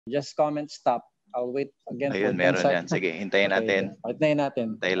Just comment stop. I'll wait again. Ayun, meron yan. Sige, hintayin natin. Hintayin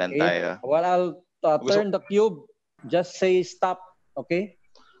natin. Hintayin lang tayo. Well, I'll turn the cube. Just say stop. Okay?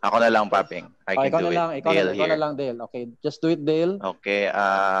 Ako na lang, Paping. I can do it. Ikaw na lang, Dale. Okay, just do it, Dale. Okay,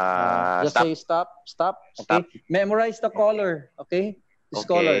 just say stop. Okay? Memorize the color. Okay? This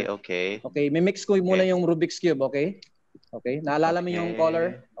color. Okay. Okay, may mix ko muna yung Rubik's Cube, okay? Okay, naalala mo yung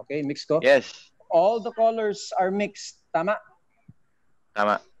color? Okay, mix ko. Yes. All the colors are mixed. Tama?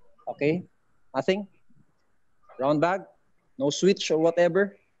 Tama. Okay. Nothing? Round bag? No switch or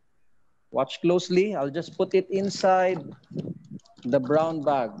whatever? Watch closely. I'll just put it inside the brown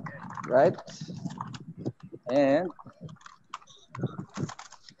bag, right? And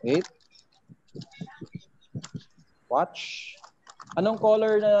wait. Watch. Anong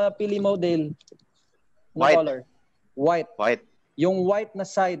color na pili mo, Dale? White. Color? White. Yung white na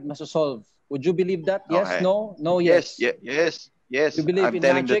side masosolve. Would you believe that? Yes, okay. No, yes. Yes. You believe I'm in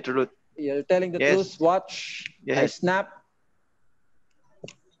telling magic? the truth. You're telling the truth. Watch. Yes. I snap.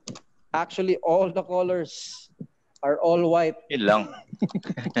 Actually, all the colors are all white. Yun lang.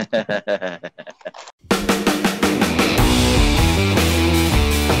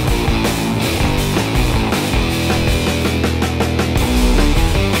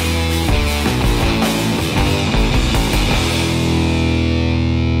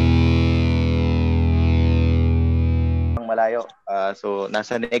 Malayo. So,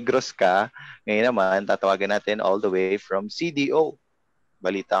 nasa Negros ka. Ngayon naman, tatawagan natin all the way from CDO.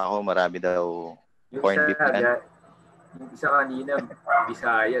 Balita ko, marami daw corn beef yan. Yung isa kanina,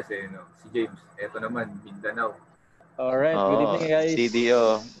 Visayas no? Si James. Ito naman, Mindanao. Alright, good evening guys.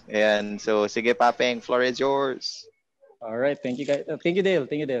 CDO. Ayan. So, sige Papeng, floor is yours. Alright, thank you guys. Thank you, Dale.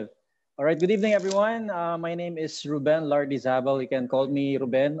 Alright, good evening everyone. My name is Reuben Lardizabal. You can call me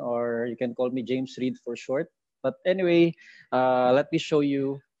Reuben or you can call me James Reed for short. But anyway, let me show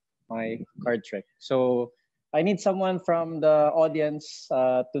you my card trick. So I need someone from the audience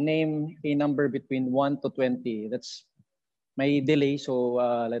to name a number between 1 to 20. That's my delay, so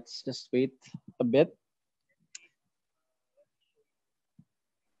let's just wait a bit.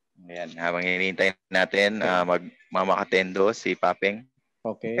 Ayan, habang hinihintay natin, magmamakatendo si Papeng.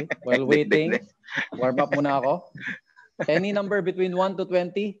 Okay, while waiting, warm up muna ako. Any number between 1 to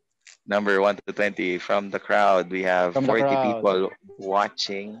 20? Number 1 to 20 from the crowd. We have 40 people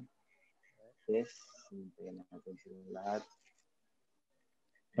watching. Yes.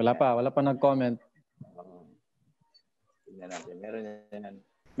 Wala pa nag-comment. Tingnan natin.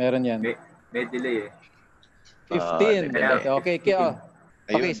 Meron yan. May delay 15. Okay,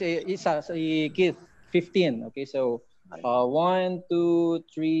 okay, si Keith, 15. Okay, so 1, 2,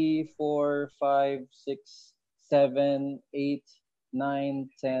 3, 4, 5, 6, 7, 8, 9,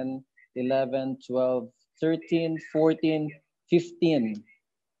 10, 11, 12, 13, 14, 15.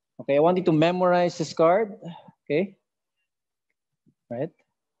 Okay, I want you to memorize this card. Okay. Right?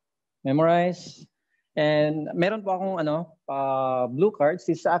 Memorize. And meron po akong blue cards.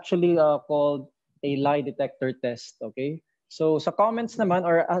 This is actually called a lie detector test. Okay. So sa comments naman,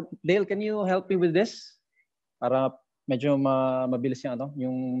 or Dale, can you help me with this? Para medyo mabilis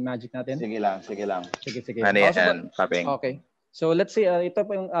yung magic natin. Sige lang. Sige. Ano yan, Papeng? Okay. So let's say ito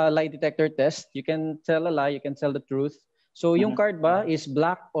po yung lie detector test. You can tell a lie, you can tell the truth. So yung card ba is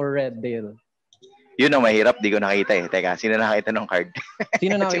black or red, Dale? Yun ang mahirap, di ko nakita eh. Teka, sino nakita ng card?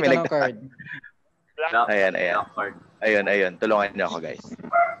 Sino nakita ng card? Black. Ayan. Ayun. Tulungan niyo ako, guys.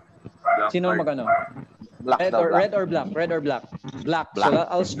 Sino magano? Black Red or black? Black. So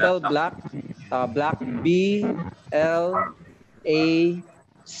I'll spell black. Black. B-L-A-C-K.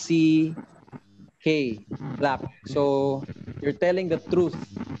 Black. So you're telling the truth.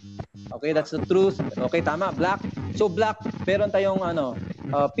 Okay, that's the truth. Okay, tama. Black. So black, meron tayong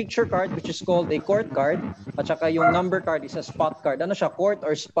picture card which is called a court card. At saka yung number card is a spot card. Ano siya? Court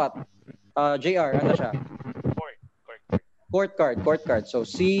or spot? JR, ano siya? Court card. So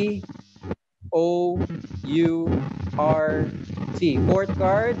C-O-U-R-T. Court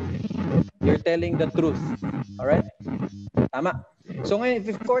card. You're telling the truth. Alright? Tama. So ngayon,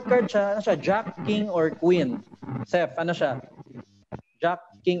 if court card siya, ano siya? Jack, King, or Queen? Seth, ano siya? Jack,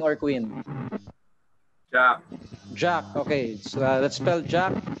 King, or Queen? Jack. Okay. So let's spell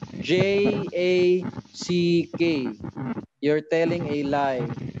Jack. J-A-C-K. You're telling a lie.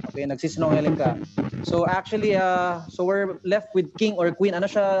 Okay, nagsisinungaling ka. So actually, so we're left with King or Queen. Ano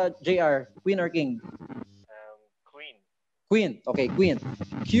siya, JR? Queen or King? Queen. Okay, Queen.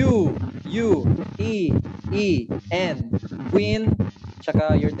 Q-U-E-E-N. Queen.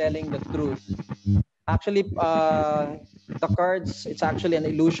 Tsaka you're telling the truth. Actually, the cards, it's actually an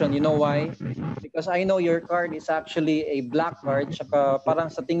illusion. You know why? Because because I know your card is actually a black card. Tsaka parang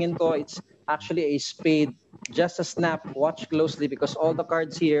sa tingin ko, it's actually a spade. Just a snap. Watch closely because all the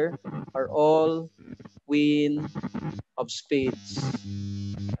cards here are all queen of spades.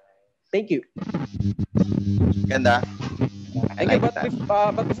 Thank you. Ganda. Thank you.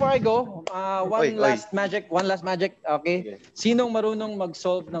 But before I go, one last magic. Okay. Sinong marunong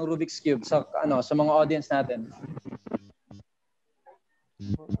mag-solve ng Rubik's Cube sa mga audience natin?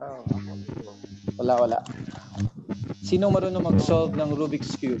 Wala. Sinong marunong mag-solve ng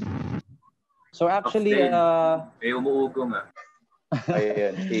Rubik's Cube? So actually, may umuugong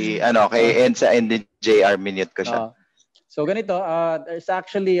Ayun, kay Ensa and the JR minute ko siya. So ganito, there's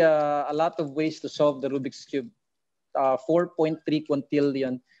actually a lot of ways to solve the Rubik's Cube. 4.3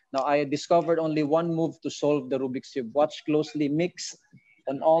 quintillion. Now I discovered only one move to solve the Rubik's Cube. Watch closely. Mix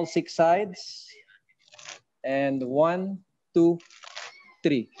on all 6 sides. And 1, 2,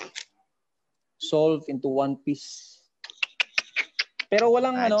 3. Solve into one piece. Pero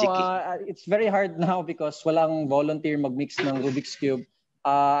walang it's very hard now because walang volunteer mag-mix ng Rubik's Cube.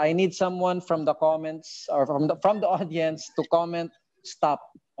 I need someone from the comments or from the audience to comment stop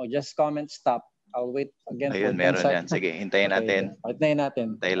or just comment stop. I'll wait again. Ayun, meron yan. Sige, hintayin natin. Hintayin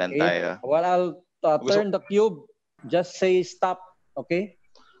natin. Hintayin lang tayo. Well, I'll turn the cube. Just say stop. Okay?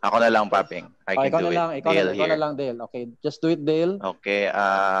 Ako na lang, Paping. I can do it. Ikaw na lang, Dale. Okay, just do it, Dale. Okay,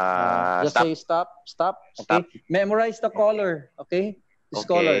 just say stop. Okay? Memorize the color. Okay? This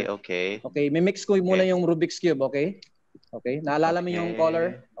color. Okay. Okay, mimix ko muna yung Rubik's Cube, okay? Okay, naalala mo yung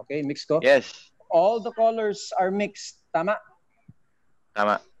color? Okay, mix ko. Yes. All the colors are mixed. Tama?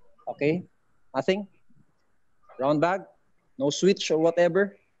 Tama. Okay. Nothing? Brown bag? No switch or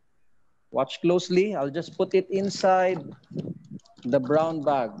whatever? Watch closely. I'll just put it inside the brown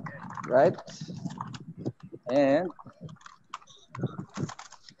bag, right? And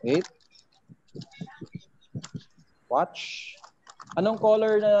wait. Watch. Anong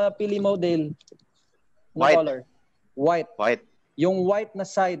color na pili mo, Dale? White. Color? White. Yung white na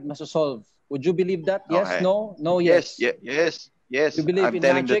side masosolve. Would you believe that? Yes, okay. No, yes. Yes. You believe I'm in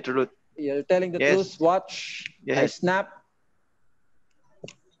telling magic? the truth. You're telling the truth. Watch. Yes. I snap.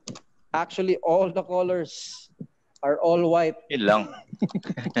 Actually, all the colors are all white. Yun lang.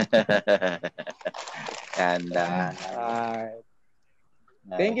 And Alright.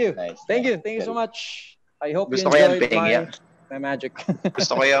 nice, Thank you. Nice, Thank nice. you so much. I hope Gusto you enjoyed ko yan, my magic.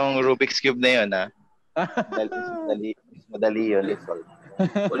 Gusto ko yung Rubik's Cube na yun, ha? Madali yun.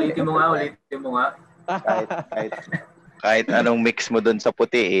 Ulitin mo nga. Kahit anong mix mo dun sa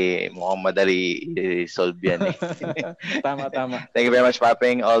puti, mukhang madali solve yan. Tama. Thank you very much,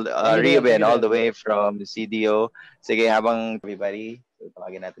 Paping. Reuben, all the way from the CDO. Sige, habang everybody, so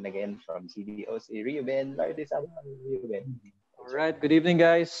tawagin natin again from CDO, si Reuben Lardizabal. Alright, good evening,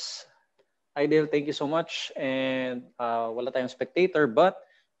 guys. Hi, Dale. Thank you so much. And wala tayong spectator, but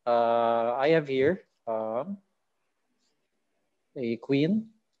I have here a queen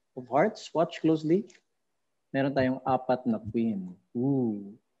of hearts. Watch closely. Meron tayong 4 na queen.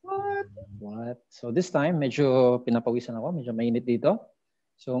 Ooh. What? So this time, medyo pinapawisan ako. Medyo mainit dito.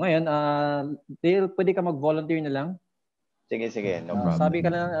 So ngayon, Dale, pwede ka mag-volunteer na lang. Sige. No problem. Sabi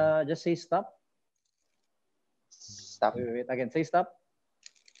ka na, just say stop. Stop. Wait. Again, say stop.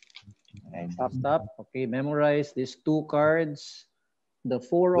 Okay. Stop. Okay, memorize these 2 cards. The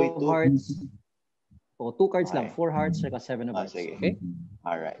 4 of hearts. 2 cards lang. 4 hearts, saka 7 of hearts. Sige. Okay?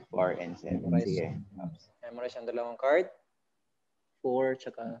 Alright, 4 and 7. Memorize. Sige. Memorize ang dalawang card. 4,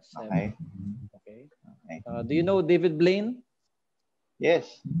 tsaka 7. Okay. Do you know David Blaine? Yes.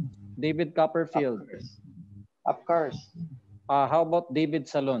 David Copperfield. Of course. How about David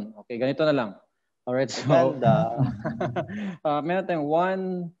Salon? Okay, ganito na lang. Alright, so meron tayong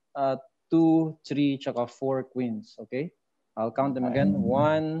 1, 2, 3, tsaka 4 queens. Okay? I'll count them again.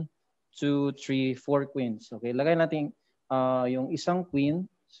 1, 2, 3, 4 queens. Okay, lagay natin yung isang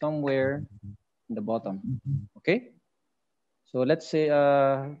queen somewhere in the bottom. Okay? So let's say,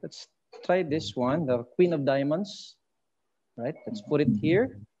 let's try this one, the queen of diamonds. Right? Let's put it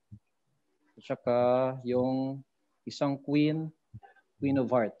here. Tsaka yung isang queen of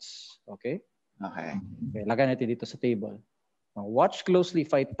hearts. Okay? Okay. Lagay natin dito sa table. Now, watch closely.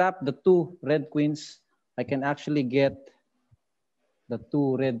 If I tap the 2 red queens, I can actually get the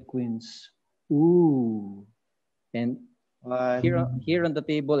 2 red queens. Ooh. And here on the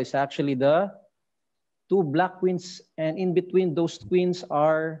table is actually the 2 black queens, and in between those queens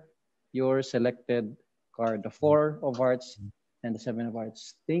are your selected card, the 4 of hearts and the 7 of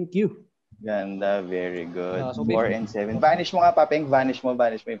hearts. Thank you. Ganda, very good. 4 and 7. Vanish mo nga, Papeng. Vanish mo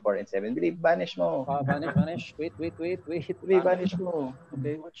yung 4 and 7. Believe, vanish mo. Vanish. Wait. Vanish mo.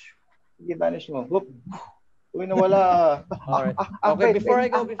 Okay, watch. Sige, banish mo. Whoop. Uy, nawala. Alright. Okay, before I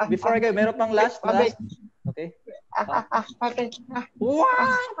go, meron pang last. Okay.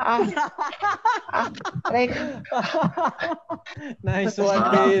 Nice one,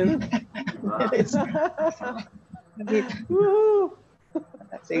 Bill.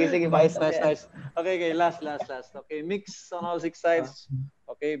 Sige. Nice. Okay, last. Okay, mix on all 6 sides.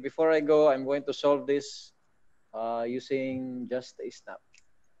 Okay, before I go, I'm going to solve this using just a snap.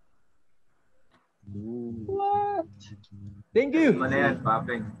 What? Thank you. Ano yan,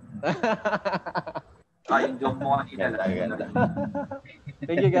 Papeng? Yung joke mo kanina.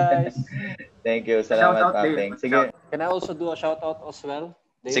 Thank you, guys. Thank you. Salamat, Papeng. Sige. Can I also do a shout out as well?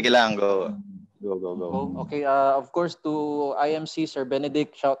 Dave? Sige lang, go. Go. Oh, okay, of course to IMC, Sir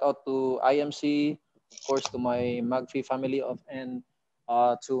Benedict, shout out to IMC, of course to my Magfi family and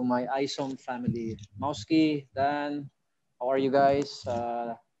to my ISOM family. Mauski, Dan, how are you guys?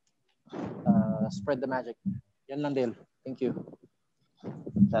 Spread the magic. Yan lang, Dale. Thank you.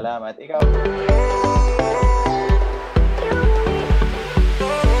 Salamat. Ikaw.